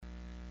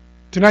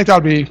Tonight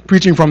I'll be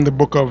preaching from the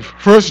book of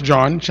 1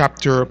 John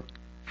chapter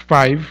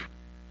 5.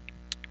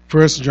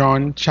 1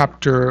 John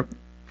chapter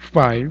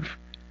 5.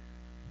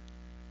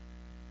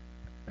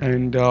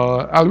 And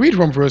I'll read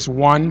from verse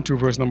 1 to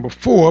verse number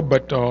 4,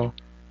 but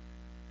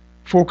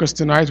focus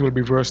tonight will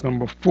be verse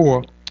number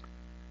 4.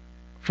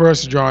 1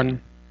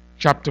 John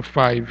chapter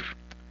 5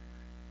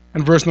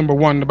 and verse number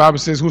 1. The Bible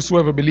says,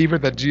 "Whosoever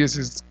believeth that Jesus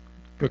is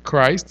the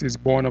Christ is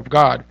born of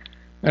God.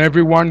 And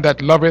everyone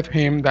that loveth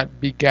him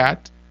that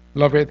begat,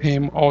 loveth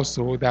him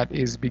also that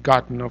is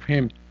begotten of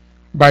him.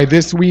 By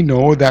this we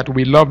know that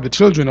we love the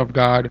children of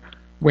God,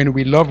 when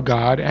we love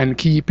God and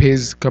keep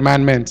his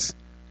commandments.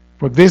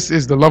 For this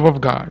is the love of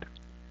God,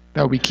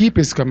 that we keep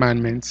his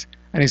commandments,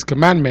 and his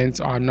commandments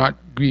are not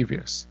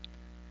grievous.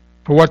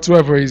 For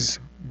whatsoever is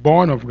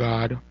born of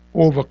God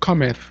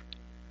overcometh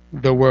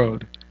the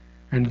world.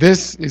 And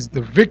this is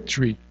the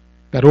victory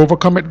that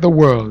overcometh the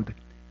world,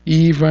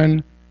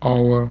 even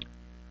our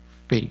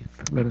faith."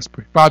 Let us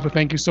pray. Father,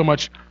 thank you so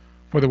much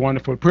for the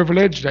wonderful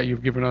privilege that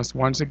you've given us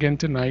once again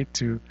tonight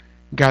to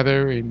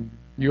gather in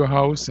your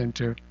house and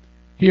to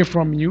hear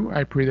from you.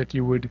 I pray that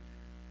you would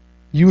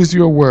use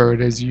your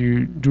word as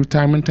you do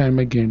time and time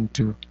again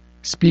to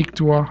speak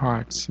to our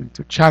hearts and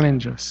to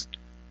challenge us,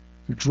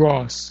 to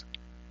draw us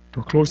to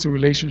a closer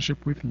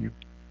relationship with you.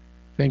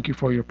 Thank you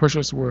for your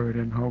precious word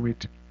and how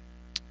it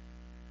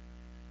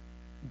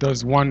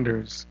does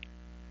wonders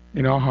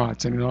in our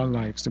hearts and in our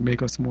lives to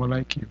make us more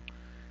like you.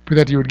 I pray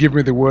that you would give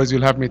me the words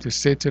you'll have me to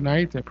say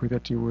tonight. I pray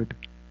that you would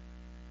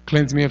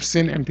cleanse me of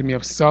sin, empty me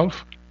of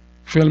self,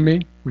 fill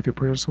me with your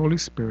precious Holy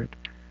Spirit.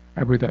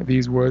 I pray that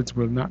these words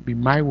will not be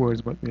my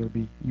words, but they'll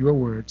be your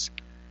words,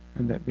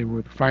 and that they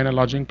would find a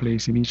lodging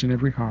place in each and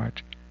every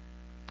heart.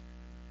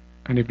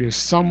 And if there's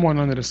someone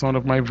under the sound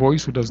of my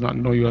voice who does not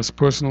know you as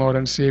personal Lord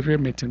and Savior,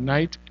 may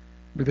tonight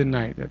be the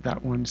night that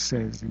that one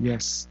says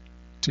yes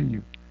to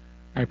you.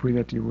 I pray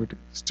that you would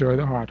stir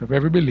the heart of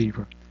every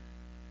believer,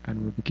 and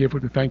we'll be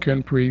careful to thank you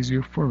and praise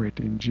you for it.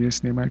 In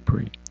Jesus' name I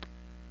pray.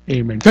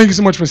 Amen. Thank you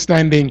so much for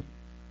standing.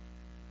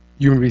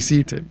 You may be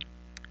seated.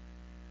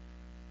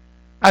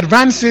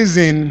 Advances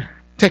in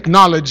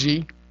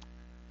technology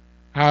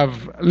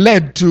have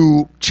led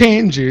to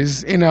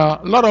changes in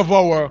a lot of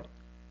our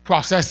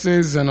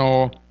processes and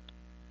our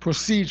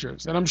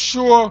procedures. And I'm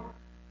sure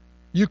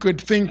you could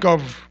think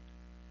of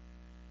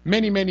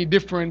many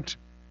different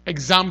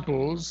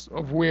examples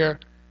of where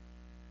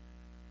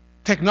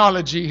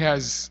technology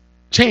has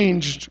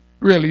changed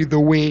really the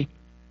way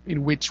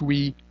in which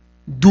we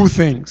do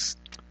things.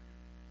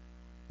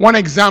 One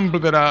example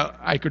that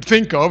I could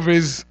think of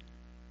is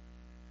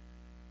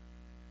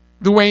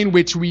the way in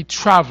which we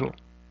travel.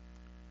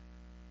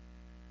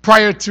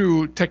 Prior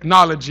to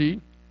technology,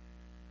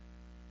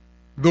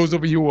 those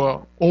of you who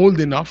are old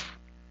enough,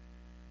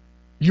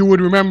 you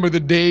would remember the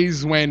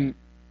days when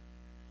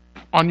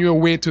on your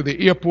way to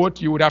the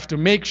airport, you would have to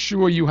make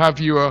sure you have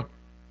your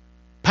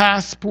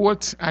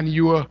passport and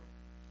your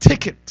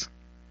ticket.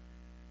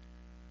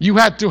 You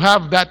had to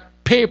have that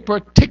paper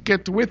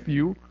ticket with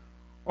you,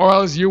 or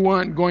else you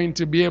weren't going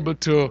to be able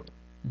to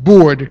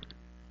board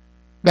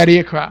that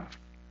aircraft.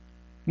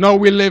 Now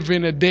we live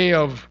in a day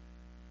of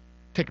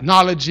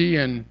technology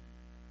and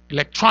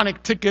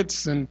electronic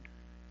tickets, and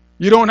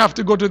you don't have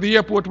to go to the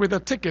airport with a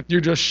ticket.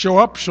 You just show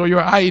up, show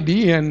your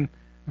ID, and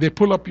they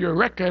pull up your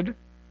record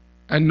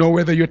and know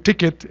whether your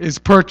ticket is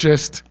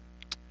purchased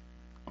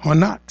or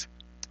not.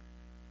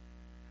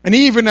 And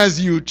even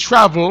as you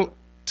travel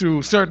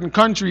to certain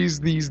countries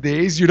these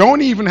days, you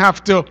don't even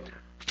have to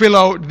fill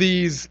out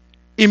these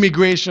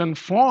immigration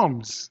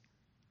forms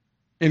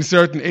in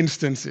certain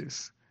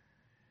instances.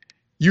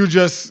 You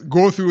just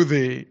go through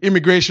the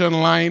immigration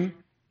line,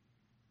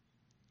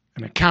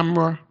 and a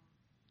camera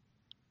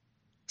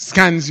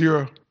scans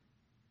your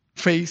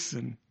face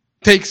and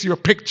takes your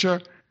picture.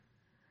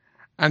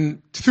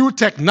 And through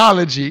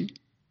technology,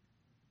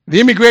 the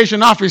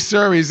immigration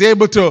officer is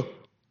able to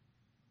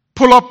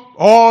pull up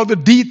all the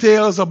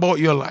details about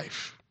your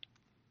life.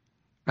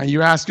 And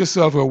you ask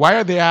yourself, well, why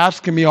are they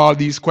asking me all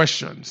these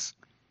questions?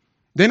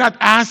 They're not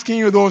asking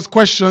you those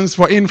questions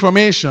for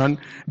information.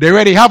 They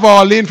already have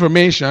all the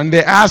information.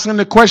 They're asking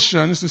the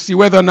questions to see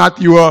whether or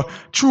not you're a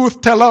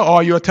truth teller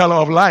or you're a teller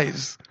of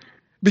lies.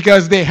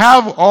 Because they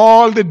have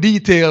all the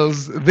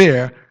details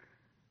there.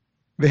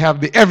 They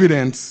have the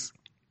evidence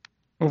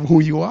of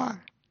who you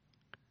are.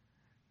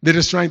 They're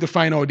just trying to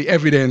find out the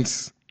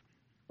evidence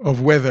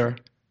of whether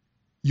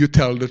you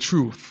tell the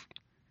truth.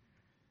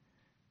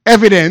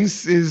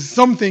 Evidence is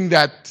something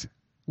that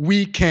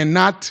we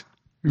cannot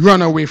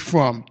run away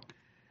from.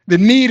 The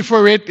need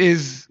for it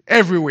is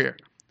everywhere.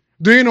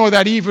 Do you know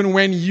that even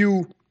when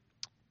you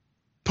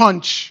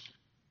punch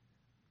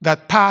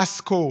that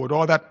passcode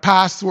or that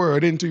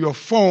password into your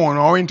phone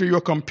or into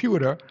your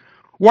computer,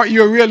 what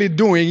you're really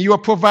doing, you are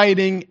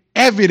providing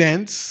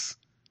evidence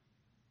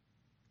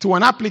to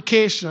an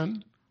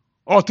application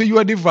or to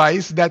your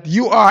device that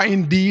you are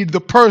indeed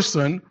the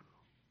person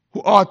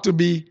who ought to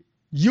be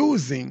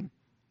using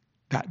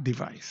that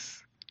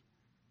device.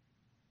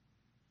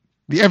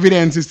 The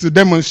evidence is to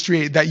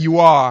demonstrate that you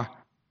are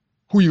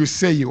who you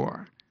say you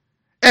are.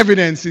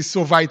 Evidence is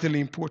so vitally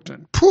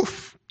important.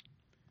 Proof.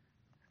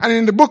 And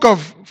in the book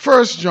of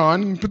 1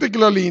 John,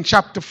 particularly in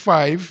chapter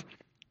 5,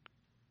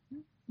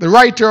 the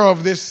writer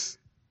of this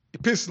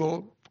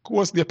epistle, of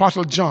course the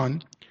Apostle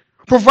John,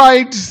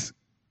 provides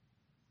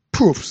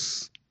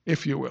proofs,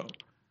 if you will.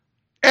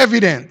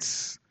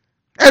 Evidence.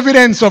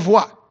 Evidence of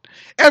what?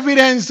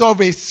 Evidence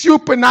of a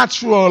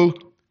supernatural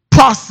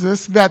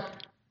process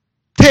that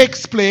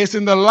takes place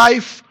in the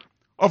life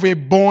of a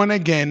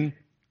born-again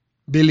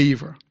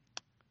believer.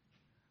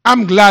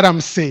 I'm glad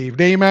I'm saved.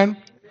 Amen?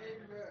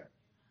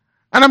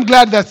 And I'm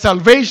glad that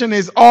salvation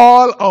is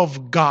all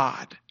of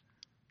God.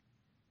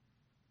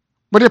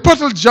 But the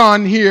Apostle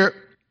John here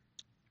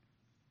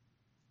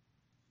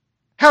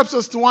helps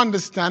us to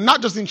understand,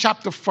 not just in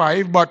chapter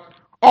 5, but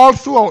all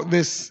throughout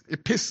this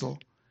epistle,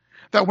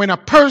 that when a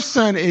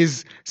person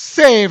is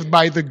saved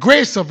by the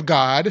grace of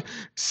God,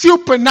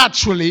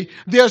 supernaturally,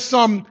 there's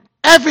some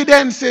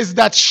evidences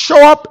that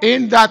show up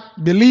in that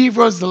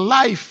believer's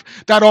life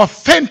that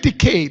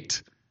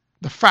authenticate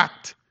the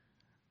fact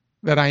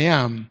that I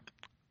am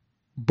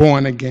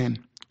born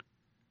again.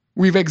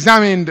 We've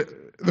examined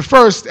the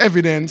first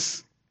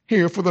evidence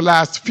here for the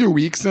last few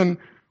weeks, and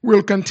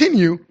we'll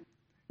continue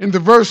in the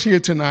verse here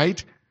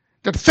tonight,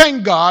 that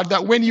thank God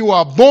that when you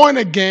are born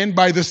again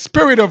by the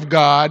Spirit of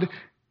God,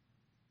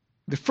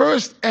 the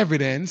first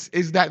evidence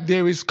is that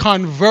there is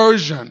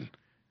conversion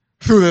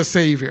through the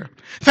Savior.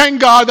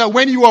 Thank God that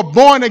when you are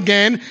born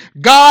again,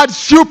 God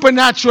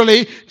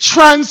supernaturally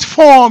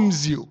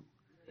transforms you.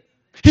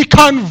 He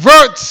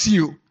converts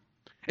you.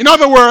 In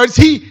other words,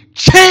 He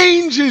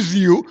changes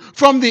you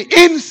from the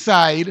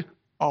inside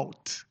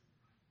out.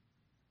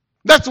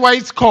 That's why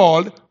it's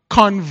called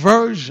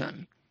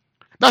conversion.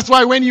 That's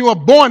why when you are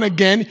born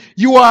again,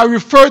 you are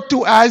referred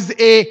to as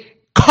a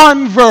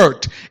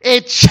convert. A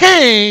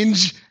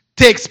change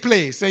takes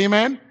place.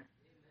 Amen?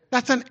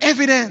 That's an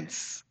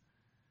evidence.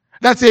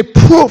 That's a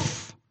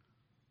proof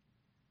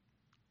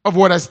of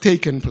what has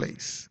taken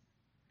place.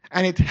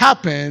 And it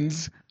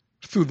happens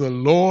through the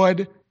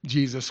Lord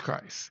Jesus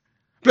Christ.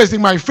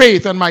 Placing my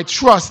faith and my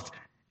trust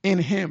in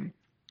Him.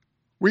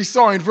 We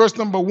saw in verse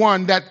number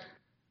 1 that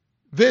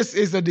this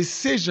is a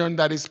decision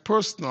that is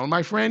personal.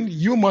 My friend,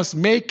 you must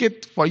make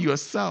it for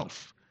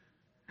yourself.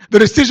 The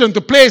decision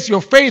to place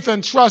your faith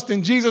and trust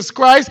in Jesus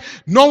Christ,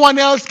 no one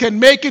else can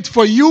make it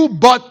for you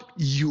but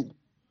you.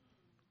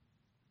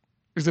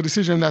 It's a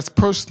decision that's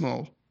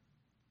personal.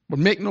 But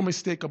make no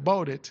mistake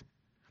about it,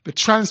 the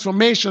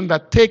transformation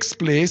that takes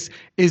place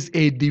is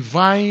a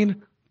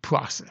divine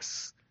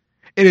process.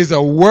 It is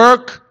a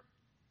work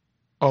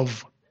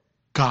of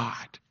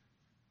God.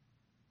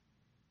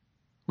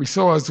 We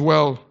saw as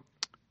well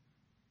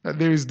that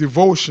there is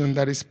devotion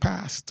that is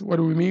past. What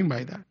do we mean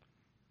by that?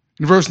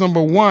 In verse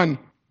number 1,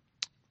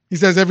 he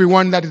says,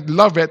 everyone that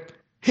loveth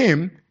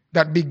Him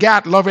that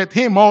begat loveth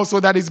Him also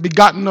that is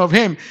begotten of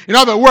Him. In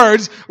other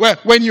words,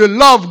 when you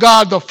love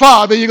God the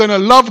Father, you're going to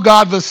love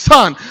God the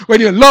Son. When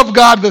you love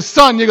God the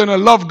Son, you're going to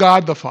love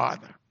God the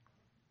Father.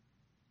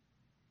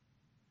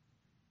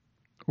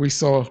 We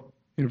saw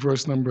in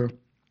verse number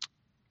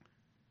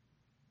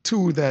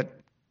 2 that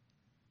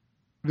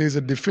there's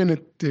a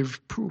definitive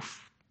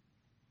proof.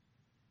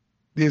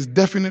 There's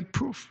definite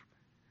proof.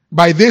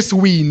 By this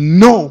we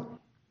know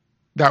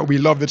that we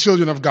love the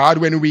children of God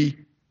when we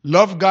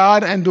love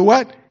God and do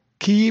what?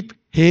 Keep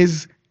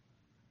His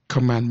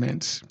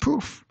commandments.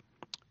 Proof.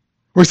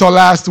 We saw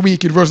last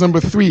week in verse number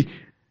 3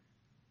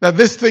 that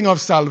this thing of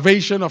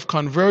salvation, of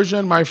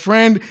conversion, my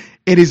friend,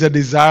 it is a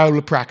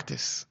desirable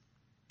practice.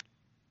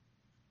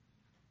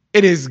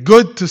 It is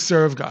good to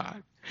serve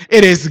God.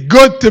 It is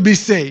good to be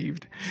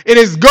saved. It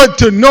is good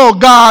to know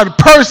God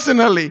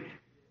personally.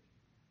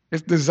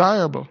 It's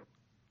desirable.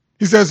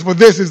 He says, for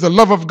this is the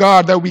love of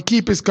God, that we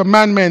keep His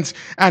commandments,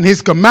 and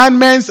His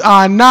commandments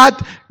are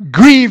not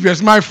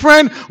grievous. My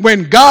friend,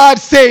 when God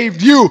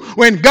saved you,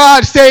 when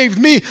God saved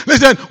me,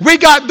 listen, we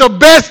got the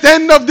best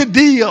end of the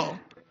deal.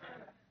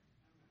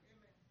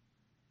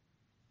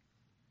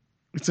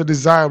 It's a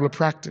desirable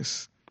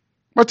practice.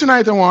 But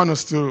tonight I want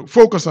us to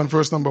focus on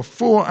verse number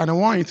 4, and I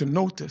want you to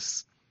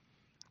notice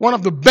one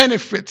of the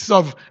benefits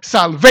of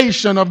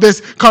salvation, of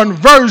this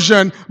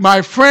conversion, my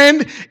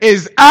friend,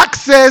 is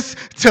access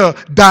to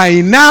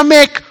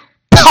dynamic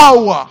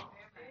power.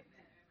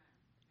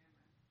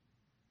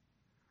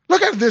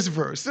 Look at this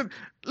verse.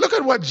 Look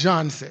at what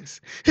John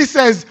says. He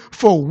says,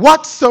 for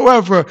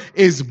whatsoever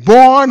is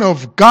born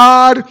of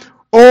God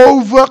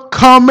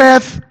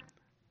overcometh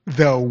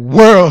the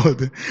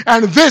world.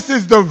 And this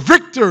is the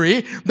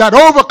victory that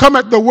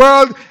overcometh the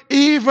world,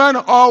 even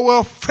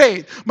our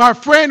faith. My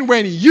friend,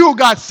 when you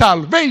got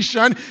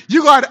salvation,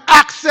 you got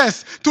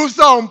access to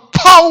some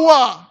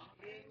power.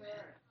 Amen.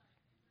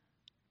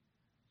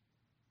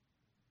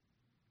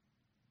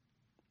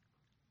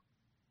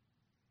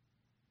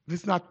 This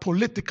is not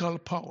political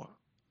power.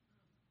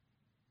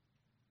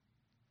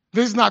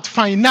 This is not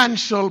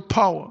financial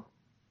power.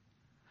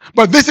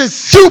 But this is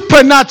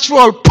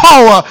supernatural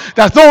power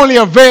that's only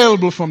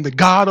available from the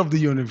God of the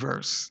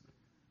universe.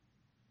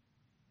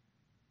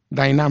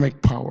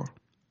 dynamic power.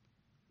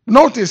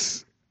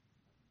 Notice,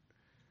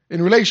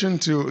 in relation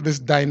to this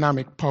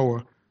dynamic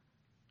power,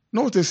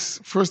 notice,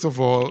 first of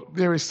all,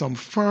 there is some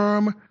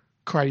firm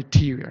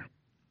criteria.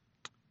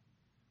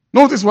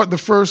 Notice what the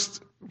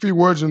first few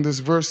words in this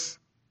verse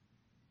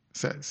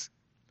says.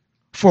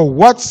 For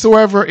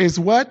whatsoever is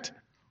what?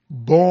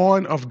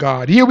 Born of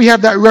God. Here we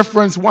have that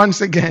reference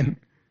once again.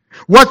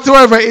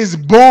 Whatsoever is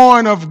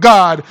born of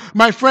God.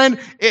 My friend,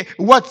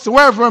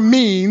 whatsoever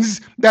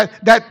means that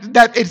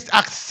it's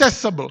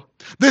accessible.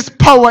 This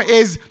power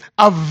is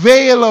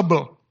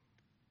available.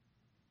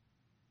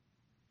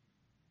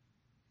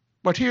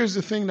 But here's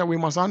the thing that we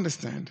must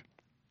understand.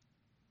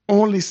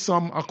 Only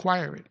some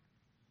acquire it.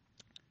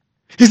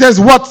 He says,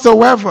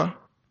 whatsoever.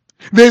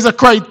 There's a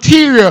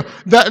criteria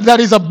that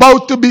is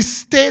about to be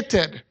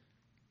stated.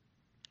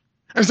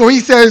 And so he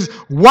says,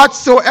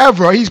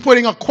 whatsoever. He's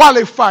putting a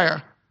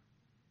qualifier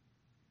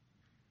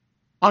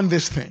on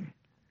this thing.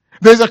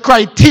 There's a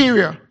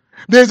criteria.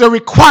 There's a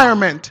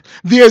requirement.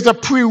 There's a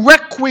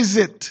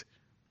prerequisite.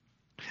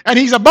 And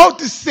he's about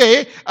to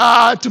say,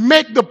 to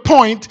make the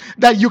point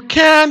that you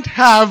can't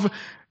have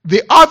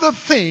the other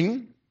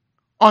thing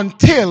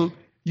until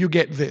you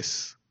get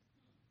this.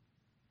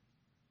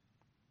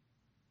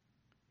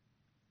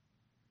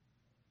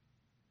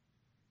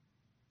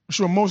 I'm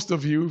sure most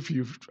of you, if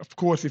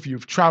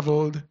you've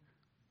traveled,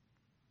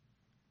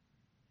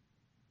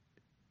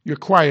 you're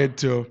required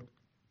to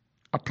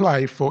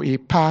apply for a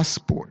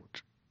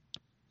passport.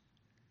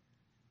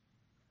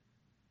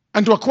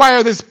 And to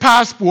acquire this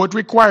passport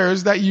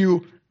requires that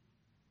you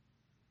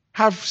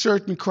have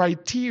certain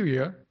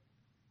criteria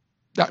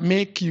that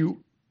makes you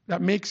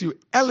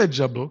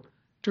eligible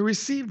to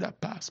receive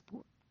that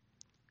passport.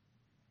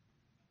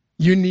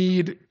 You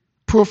need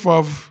proof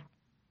of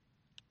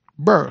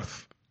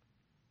birth.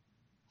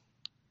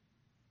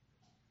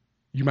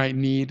 You might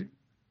need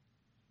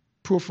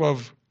proof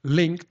of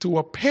link to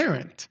a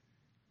parent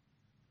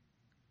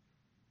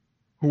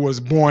who was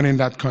born in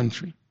that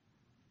country.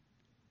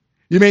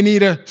 You may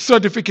need a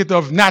certificate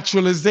of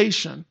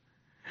naturalization.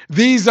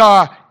 These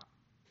are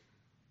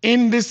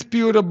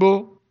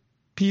indisputable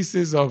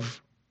pieces of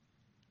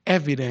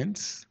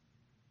evidence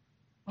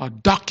or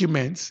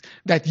documents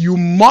that you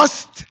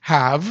must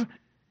have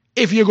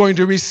if you're going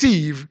to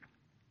receive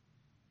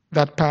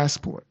that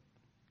passport.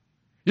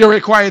 You're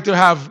required to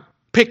have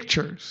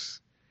pictures.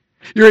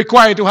 You're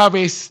required to have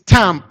a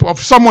stamp of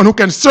someone who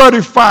can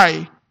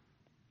certify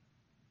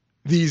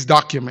these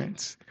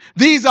documents.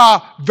 These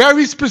are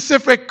very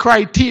specific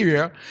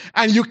criteria,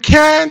 and you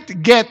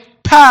can't get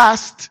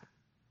past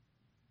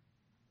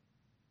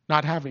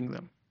not having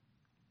them.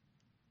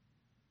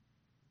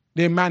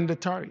 They're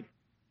mandatory.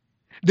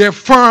 They're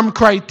firm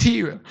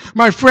criteria.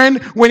 My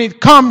friend, when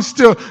it comes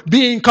to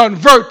being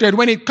converted,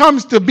 when it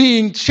comes to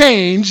being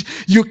changed,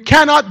 you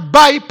cannot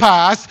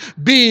bypass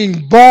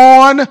being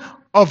born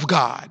of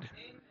God.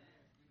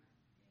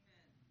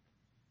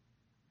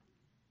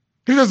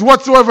 He says,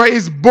 whatsoever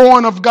is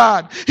born of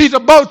God. He's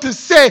about to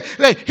say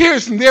that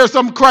there's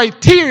some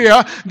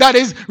criteria that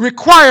is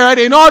required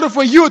in order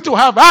for you to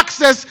have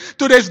access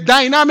to this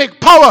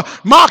dynamic power.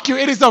 Mark you,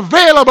 it is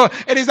available,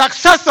 it is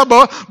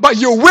accessible, but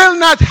you will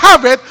not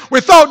have it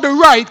without the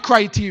right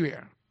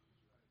criteria.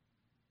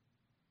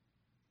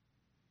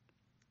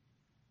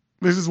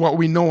 This is what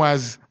we know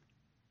as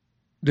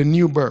the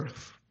new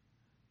birth.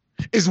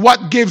 It's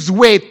what gives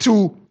way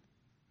to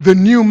the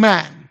new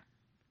man,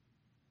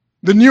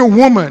 the new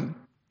woman.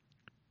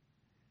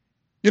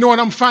 You know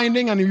what I'm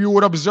finding, and if you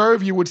would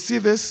observe, you would see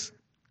this,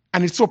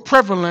 and it's so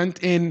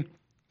prevalent in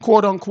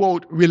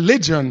quote-unquote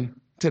religion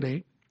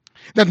today,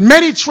 that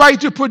many try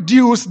to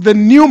produce the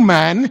new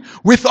man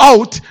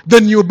without the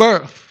new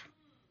birth.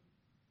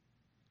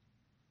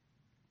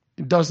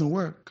 It doesn't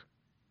work.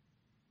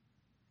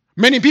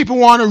 Many people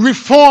want to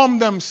reform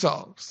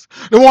themselves.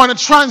 They want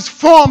to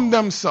transform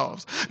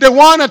themselves. They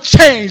want to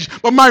change.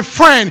 But my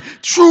friend,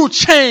 true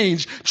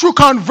change, true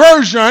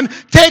conversion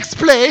takes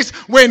place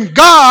when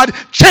God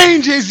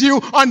changes you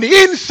on the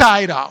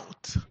inside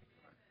out.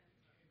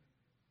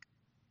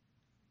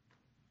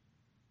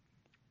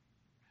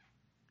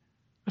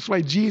 That's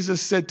why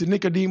Jesus said to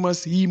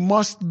Nicodemus, "Ye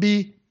must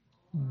be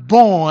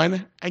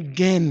born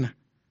again."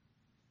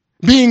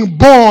 Being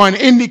born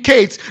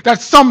indicates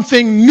that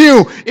something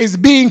new is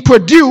being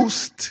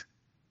produced.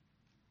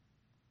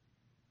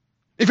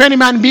 If any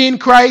man be in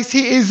Christ,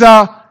 he is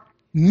a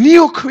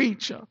new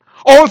creature.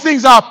 All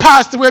things are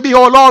passed away,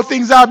 behold, all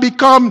things are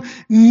become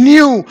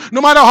new.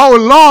 No matter how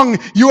long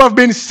you have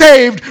been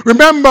saved,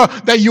 remember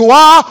that you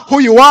are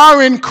who you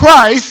are in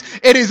Christ.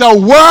 It is a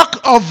work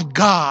of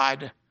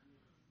God.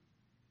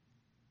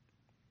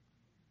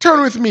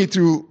 Turn with me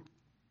to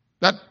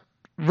that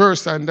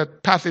verse and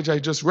that passage I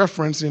just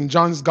referenced in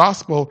John's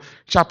Gospel,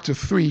 chapter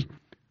 3.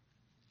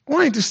 I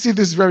want you to see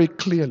this very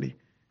clearly.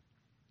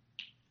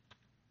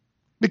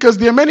 Because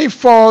there are many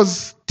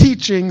false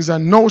teachings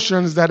and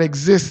notions that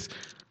exist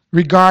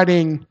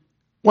regarding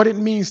what it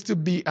means to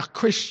be a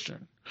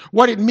Christian,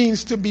 what it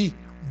means to be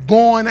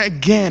born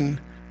again.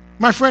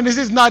 My friend, this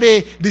is not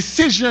a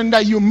decision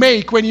that you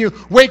make when you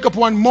wake up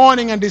one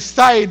morning and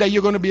decide that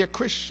you're going to be a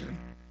Christian.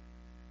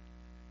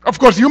 Of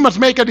course, you must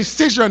make a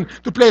decision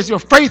to place your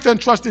faith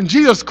and trust in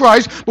Jesus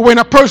Christ. But when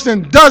a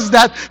person does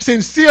that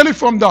sincerely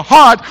from the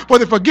heart for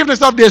the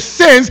forgiveness of their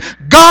sins,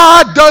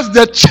 God does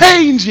the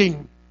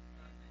changing.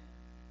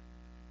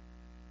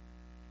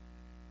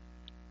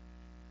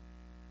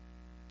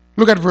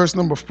 Look at verse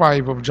number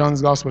 5 of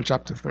John's Gospel,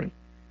 chapter 3.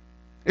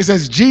 It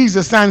says,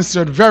 Jesus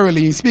answered,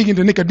 verily, he's speaking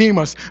to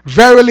Nicodemus,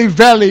 verily,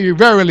 verily,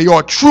 verily,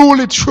 or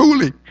truly,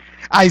 truly,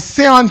 I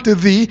say unto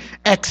thee,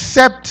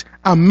 except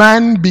a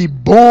man be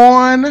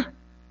born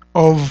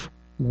of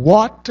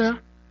water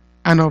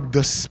and of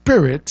the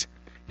Spirit,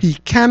 he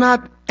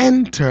cannot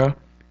enter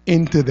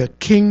into the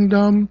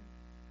kingdom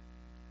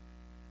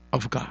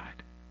of God.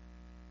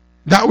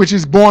 That which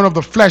is born of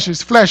the flesh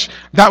is flesh.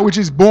 That which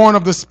is born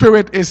of the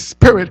Spirit is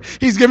spirit.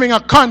 He's giving a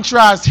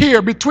contrast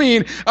here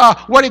between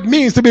what it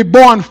means to be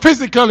born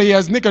physically,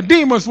 as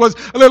Nicodemus was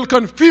a little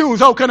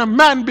confused. How can a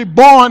man be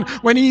born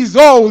when he's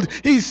old?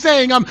 He's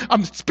saying,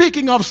 I'm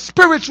speaking of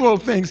spiritual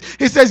things.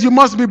 He says you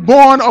must be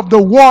born of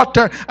the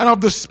water and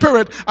of the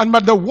Spirit. And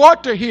but the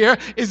water here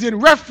is in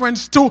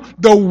reference to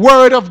the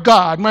Word of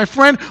God. My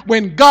friend,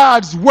 when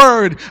God's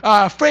Word,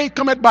 faith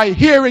cometh by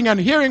hearing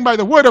and hearing by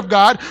the Word of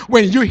God,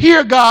 when you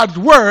hear God's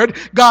Word,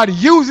 God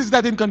uses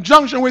that in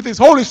conjunction with His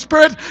Holy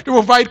Spirit to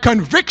provide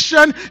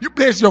conviction. You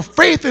place your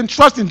faith and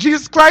trust in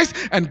Jesus Christ,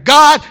 and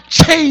God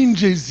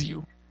changes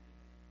you.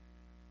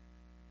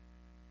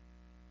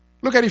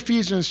 Look at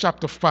Ephesians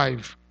chapter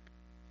 5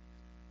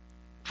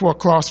 for a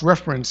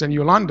cross-reference, and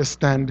you'll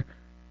understand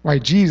why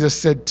Jesus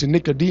said to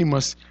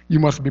Nicodemus, you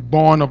must be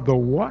born of the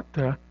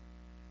water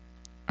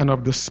and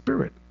of the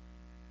Spirit.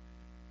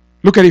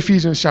 Look at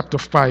Ephesians chapter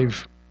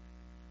 5,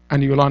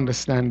 and you'll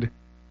understand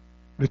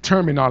the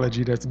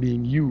terminology that's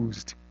being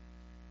used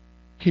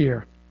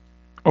here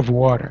of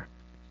water.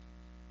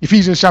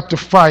 Ephesians chapter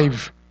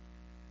 5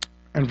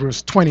 and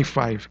verse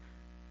 25.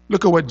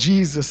 Look at what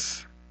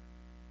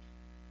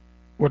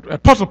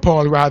Apostle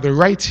Paul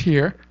writes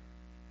here,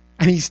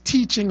 and he's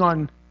teaching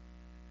on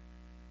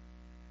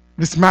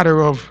this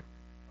matter of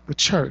the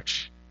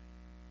church.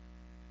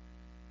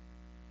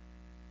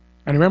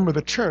 And remember,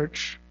 the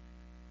church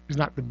is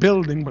not the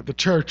building, but the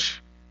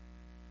church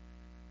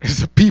is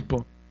the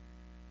people.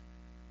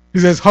 He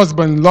says,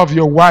 husbands, love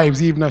your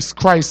wives, even as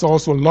Christ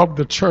also loved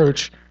the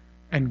church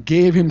and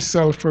gave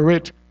himself for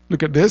it.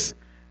 Look at this.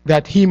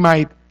 That he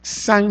might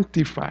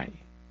sanctify,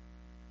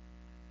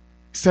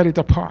 set it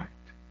apart,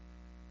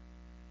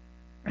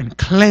 and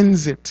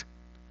cleanse it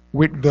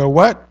with the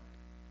what?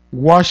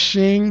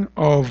 Washing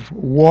of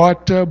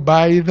water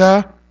by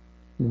the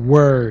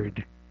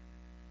word.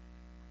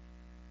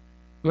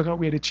 Look at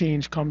where the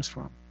change comes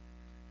from.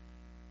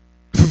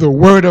 Through the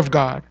word of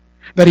God.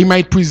 That he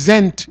might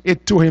present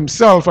it to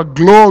himself a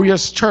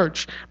glorious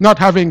church, not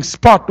having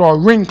spot or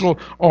wrinkle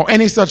or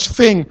any such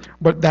thing,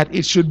 but that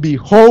it should be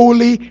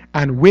holy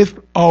and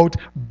without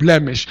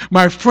blemish.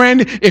 My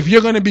friend, if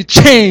you're going to be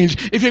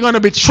changed, if you're going to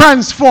be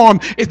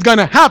transformed, it's going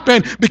to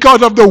happen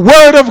because of the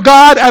Word of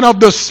God and of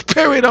the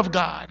Spirit of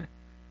God.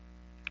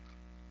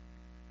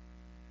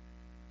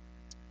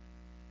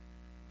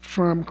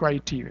 Firm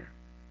criteria.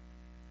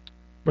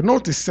 But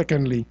notice,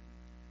 secondly,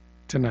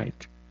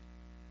 tonight,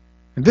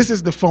 and this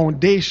is the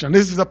foundation,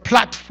 this is a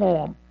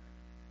platform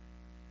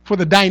for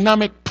the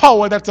dynamic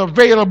power that's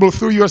available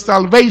through your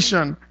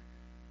salvation.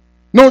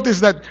 Notice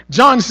that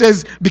John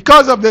says,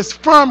 because of this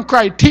firm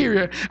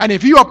criteria, and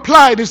if you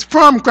apply this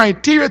firm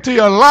criteria to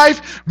your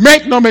life,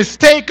 make no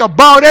mistake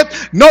about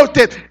it, note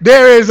that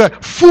there is a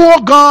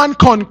foregone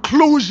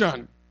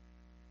conclusion.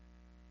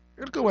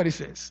 Look at what he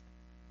says.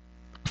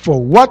 For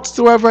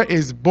whatsoever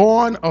is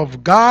born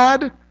of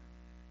God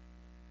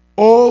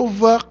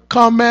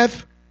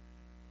overcometh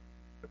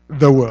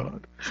the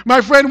world.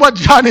 My friend, what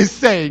John is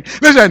saying,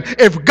 listen,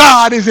 if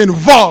God is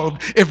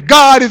involved in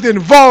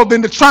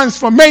the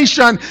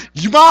transformation,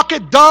 you mark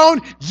it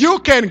down, you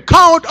can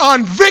count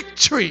on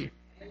victory.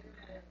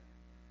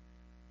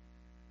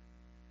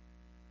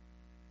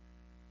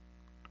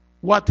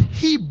 What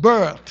he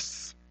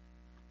births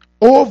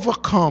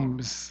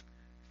overcomes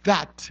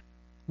that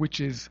which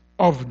is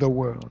of the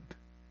world.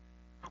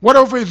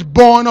 Whatever is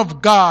born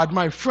of God,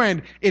 my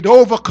friend, it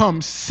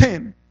overcomes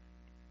sin.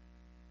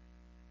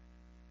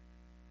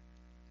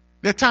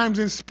 There are times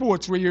in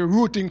sports where you're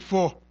rooting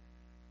for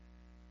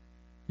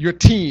your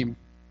team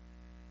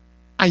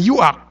and you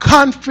are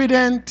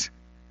confident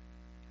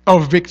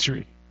of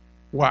victory.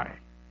 Why?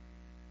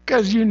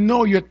 Because you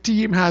know your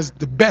team has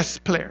the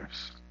best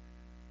players.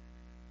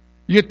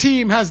 Your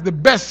team has the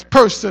best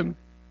person,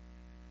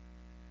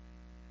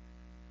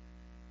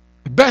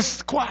 the best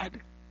squad.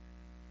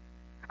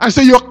 And so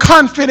you're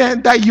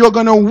confident that you're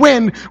going to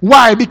win.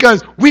 Why?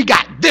 Because we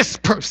got this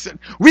person,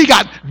 we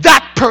got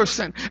that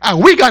person,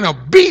 and we're going to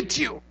beat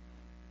you.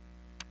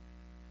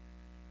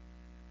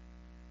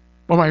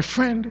 But my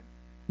friend,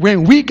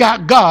 when we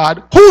got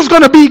God, who's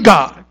going to be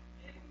God?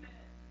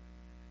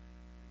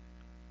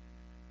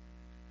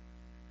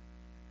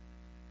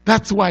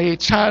 That's why a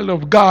child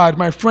of God,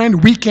 my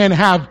friend, we can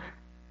have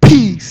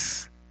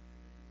peace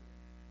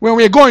when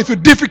we're going through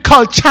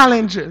difficult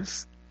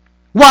challenges.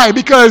 Why?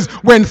 Because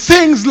when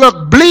things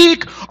look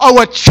bleak,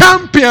 our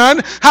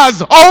champion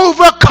has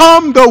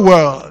overcome the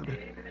world.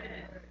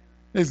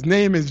 His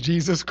name is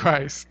Jesus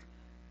Christ.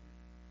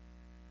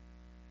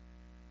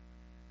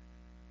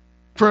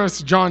 1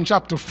 John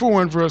chapter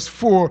 4 and verse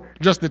 4,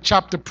 just the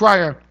chapter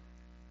prior,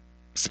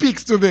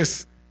 speaks to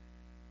this.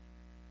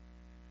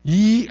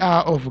 Ye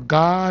are of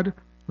God,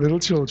 little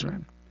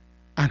children,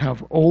 and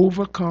have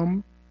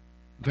overcome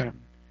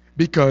them,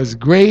 because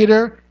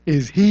greater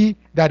is he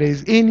that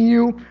is in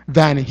you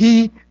than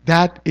he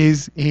that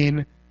is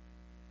in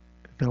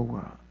the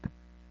world.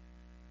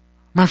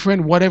 My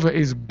friend, whatever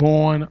is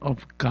born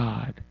of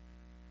God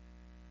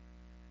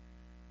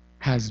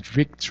has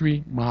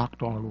victory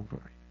marked all over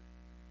it.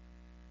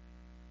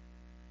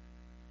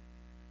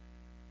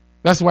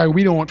 That's why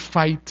we don't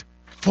fight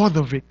for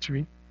the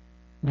victory.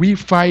 We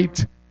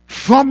fight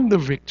from the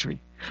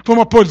victory. From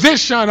a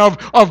position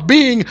of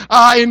being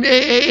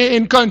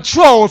in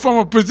control, from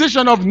a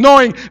position of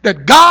knowing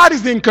that God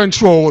is in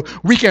control,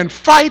 we can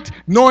fight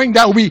knowing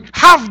that we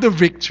have the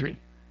victory.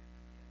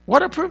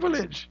 What a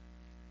privilege.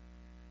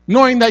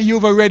 Knowing that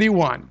you've already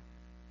won.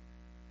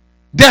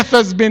 Death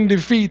has been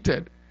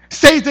defeated.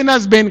 Satan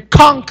has been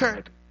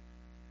conquered.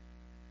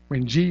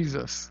 When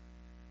Jesus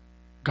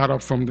got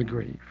up from the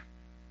grave.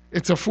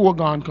 It's a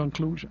foregone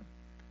conclusion.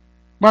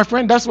 My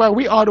friend, that's why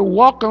we ought to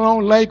walk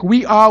around like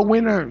we are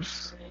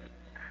winners.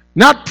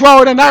 Not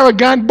proud and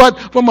arrogant, but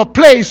from a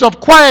place of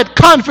quiet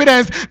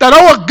confidence that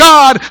our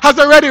God has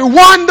already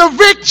won the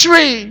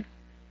victory.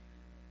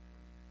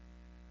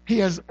 He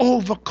has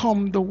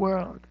overcome the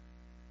world.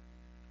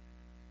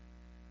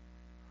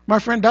 My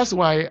friend, that's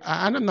why,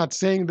 and I'm not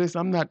saying this,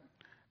 I'm not,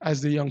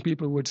 as the young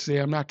people would say,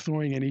 I'm not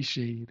throwing any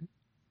shade.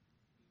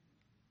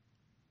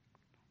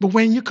 But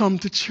when you come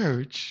to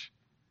church,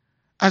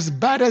 as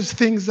bad as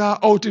things are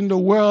out in the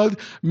world,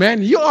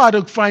 man, you ought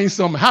to find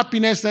some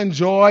happiness and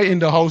joy in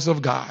the house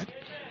of God.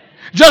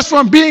 Just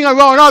from being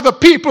around other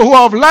people who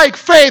have like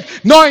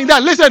faith, knowing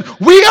that, listen,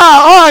 we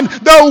are on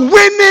the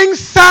winning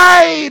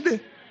side.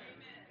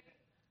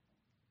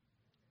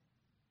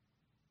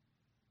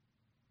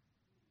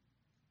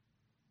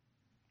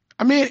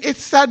 I mean,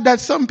 it's sad that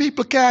some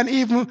people can't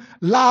even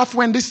laugh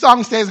when this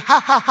song says,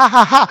 ha, ha, ha,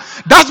 ha,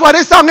 ha. That's what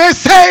this song is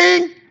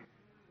saying.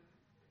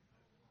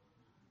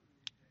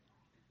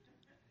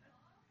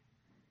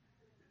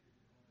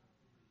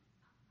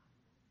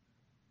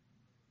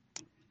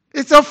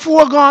 It's a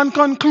foregone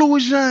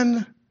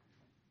conclusion.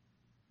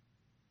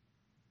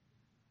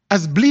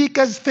 As bleak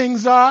as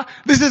things are,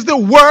 this is the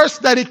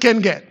worst that it can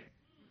get.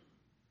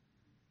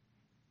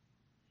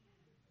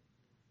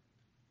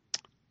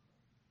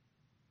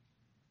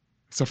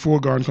 It's a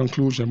foregone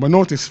conclusion. But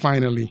notice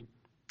finally,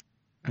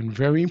 and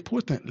very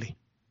importantly,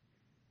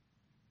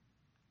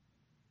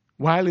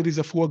 while it is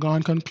a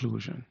foregone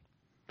conclusion,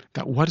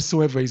 that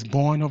whatsoever is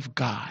born of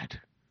God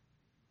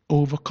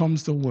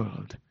overcomes the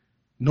world,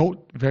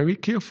 note very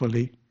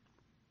carefully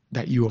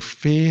that your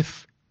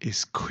faith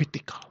is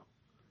critical.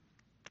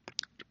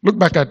 Look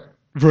back at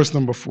verse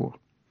number 4.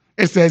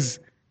 It says,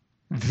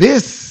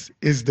 this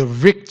is the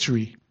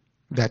victory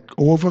that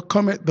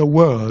overcometh the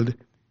world,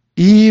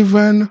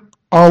 even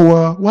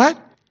our what?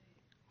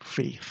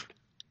 Faith.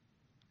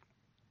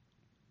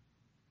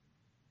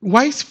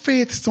 Why is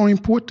faith so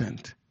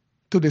important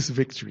to this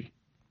victory?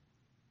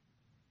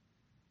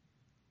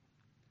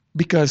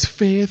 Because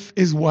faith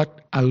is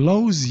what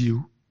allows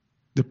you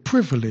the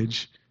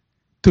privilege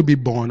to be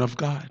born of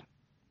God.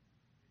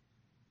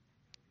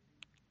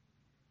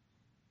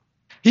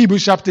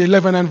 Hebrews chapter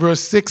 11 and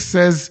verse 6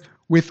 says,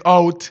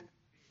 without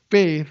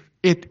faith,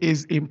 it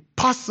is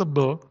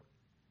impossible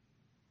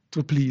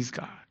to please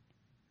God.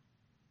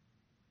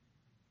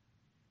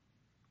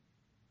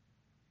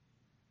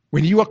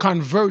 When you are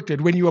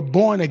converted, when you are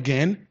born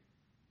again,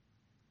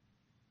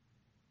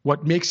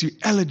 what makes you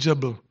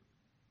eligible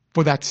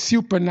for that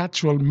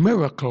supernatural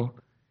miracle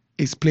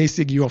is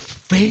placing your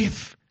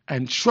faith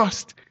and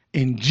trust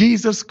in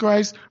Jesus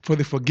Christ for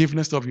the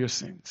forgiveness of your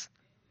sins.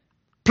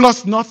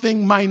 Plus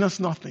nothing, minus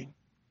nothing.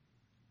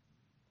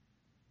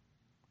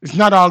 It's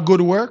not our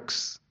good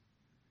works.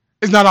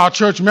 It's not our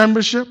church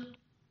membership.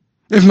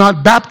 It's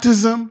not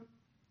baptism.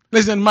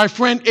 Listen, my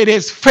friend, it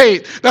is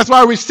faith. That's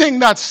why we sing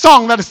that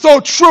song that is so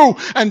true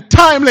and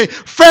timely.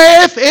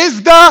 Faith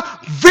is the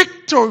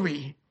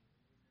victory.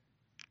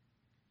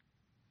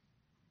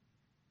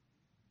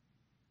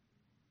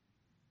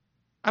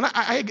 And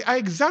I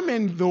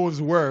examined those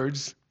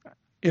words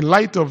in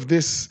light of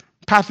this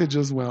passage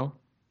as well.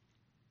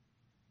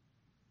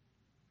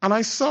 And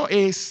I saw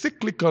a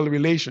cyclical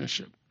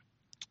relationship.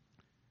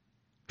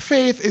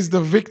 Faith is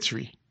the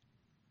victory.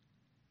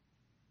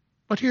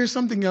 But here's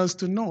something else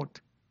to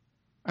note,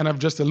 and I've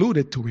just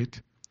alluded to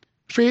it.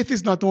 Faith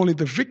is not only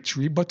the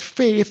victory, but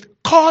faith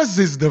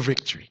causes the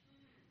victory.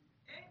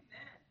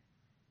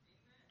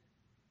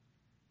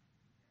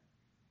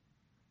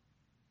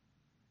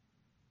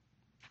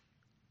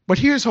 But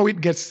here's how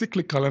it gets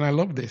cyclical, and I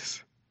love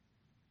this.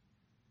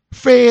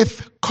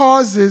 Faith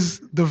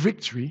causes the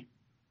victory,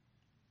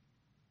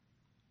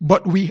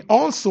 but we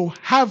also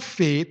have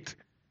faith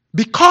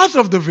because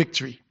of the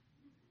victory.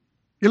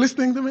 You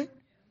listening to me?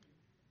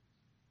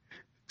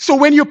 So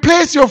when you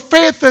place your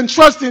faith and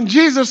trust in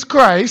Jesus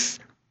Christ,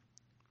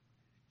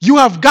 you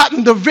have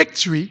gotten the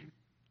victory,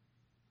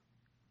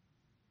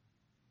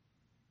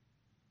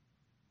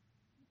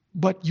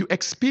 but you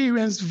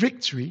experience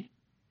victory,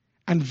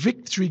 and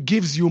victory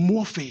gives you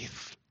more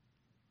faith.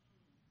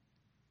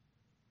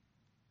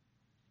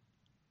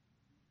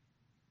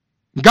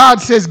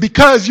 God says,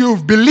 because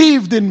you've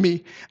believed in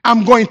me,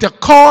 I'm going to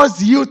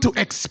cause you to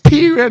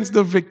experience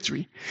the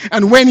victory.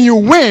 And when you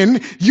win,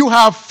 you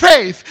have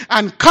faith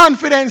and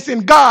confidence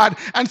in God.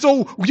 And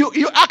so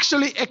you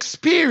actually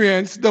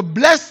experience the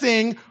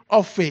blessing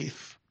of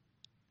faith.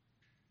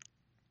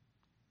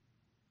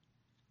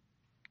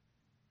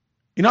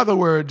 In other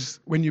words,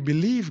 when you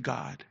believe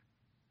God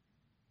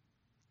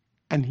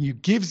and He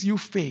gives you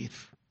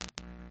faith,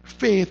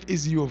 faith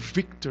is your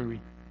victory.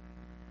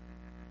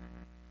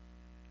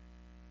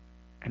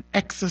 And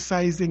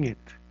exercising it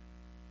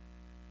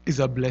is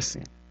a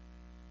blessing.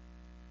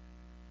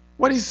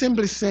 What he's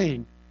simply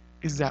saying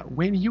is that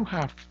when you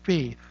have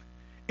faith,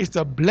 it's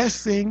a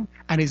blessing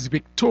and it's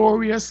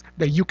victorious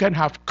that you can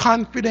have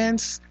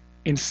confidence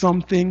in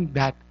something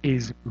that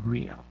is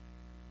real.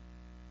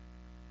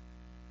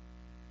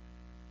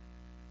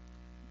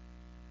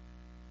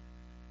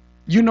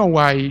 You know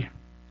why,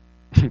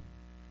 I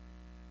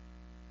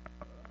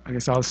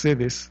guess I'll say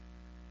this.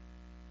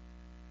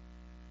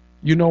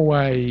 You know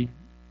why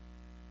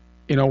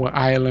in our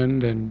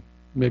island and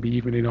maybe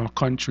even in our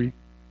country,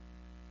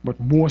 but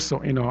more so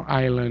in our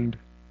island,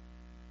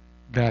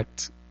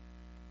 that,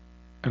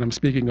 and I'm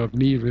speaking of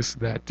Nevis,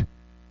 that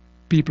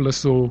people are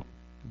so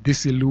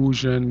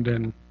disillusioned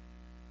and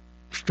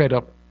fed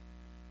up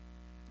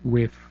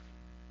with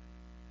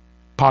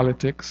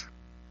politics,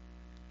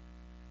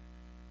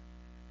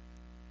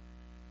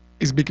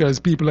 is because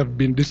people have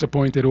been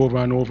disappointed over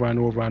and over and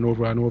over and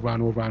over and over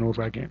and over and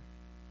over again.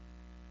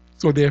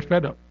 So they're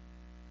fed up,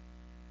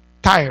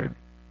 tired,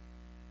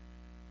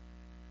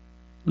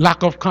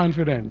 lack of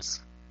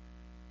confidence.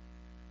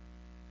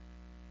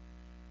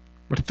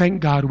 But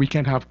thank God we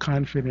can have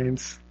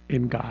confidence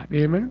in God.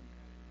 Amen?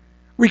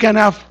 We can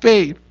have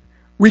faith.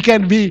 We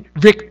can be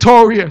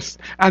victorious.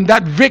 And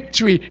that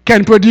victory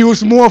can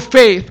produce more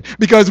faith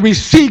because we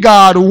see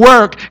God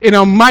work in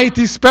a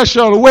mighty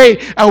special way.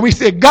 And we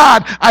say,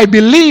 God, I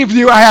believed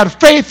you. I had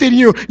faith in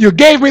you. You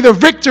gave me the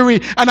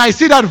victory. And I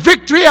see that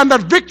victory, and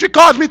that victory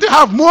caused me to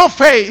have more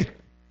faith.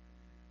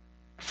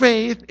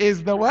 Faith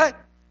is the what?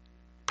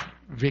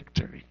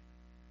 Victory.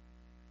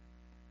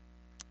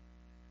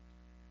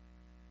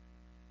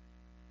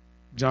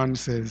 John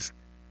says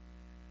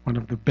one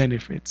of the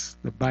benefits,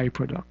 the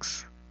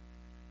byproducts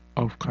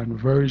of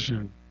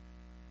conversion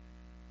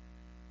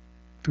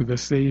to the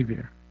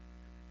Savior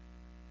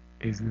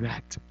is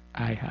that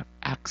I have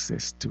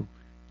access to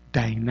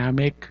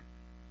dynamic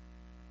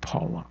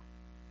power.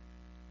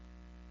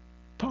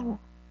 Power.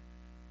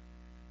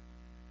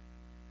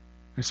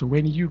 And so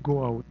when you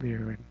go out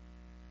there and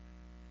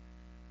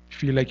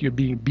feel like you're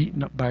being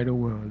beaten up by the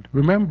world,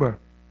 remember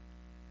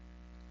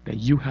that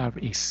you have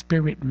a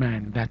spirit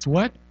man that's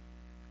what?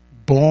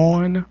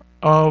 Born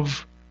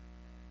of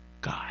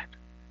God.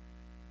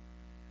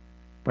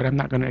 But I'm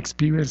not going to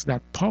experience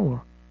that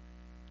power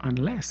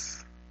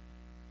unless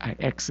I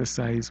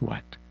exercise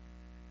what?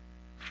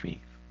 Faith.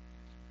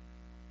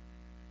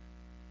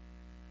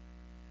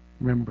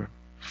 Remember,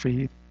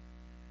 faith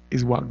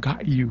is what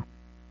got you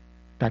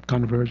that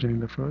conversion in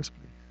the first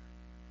place.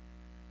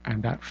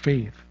 And that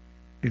faith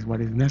is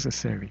what is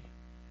necessary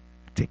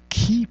to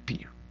keep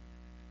you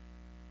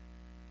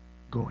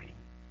going.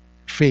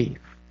 Faith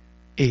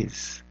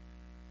is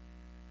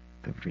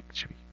the victory.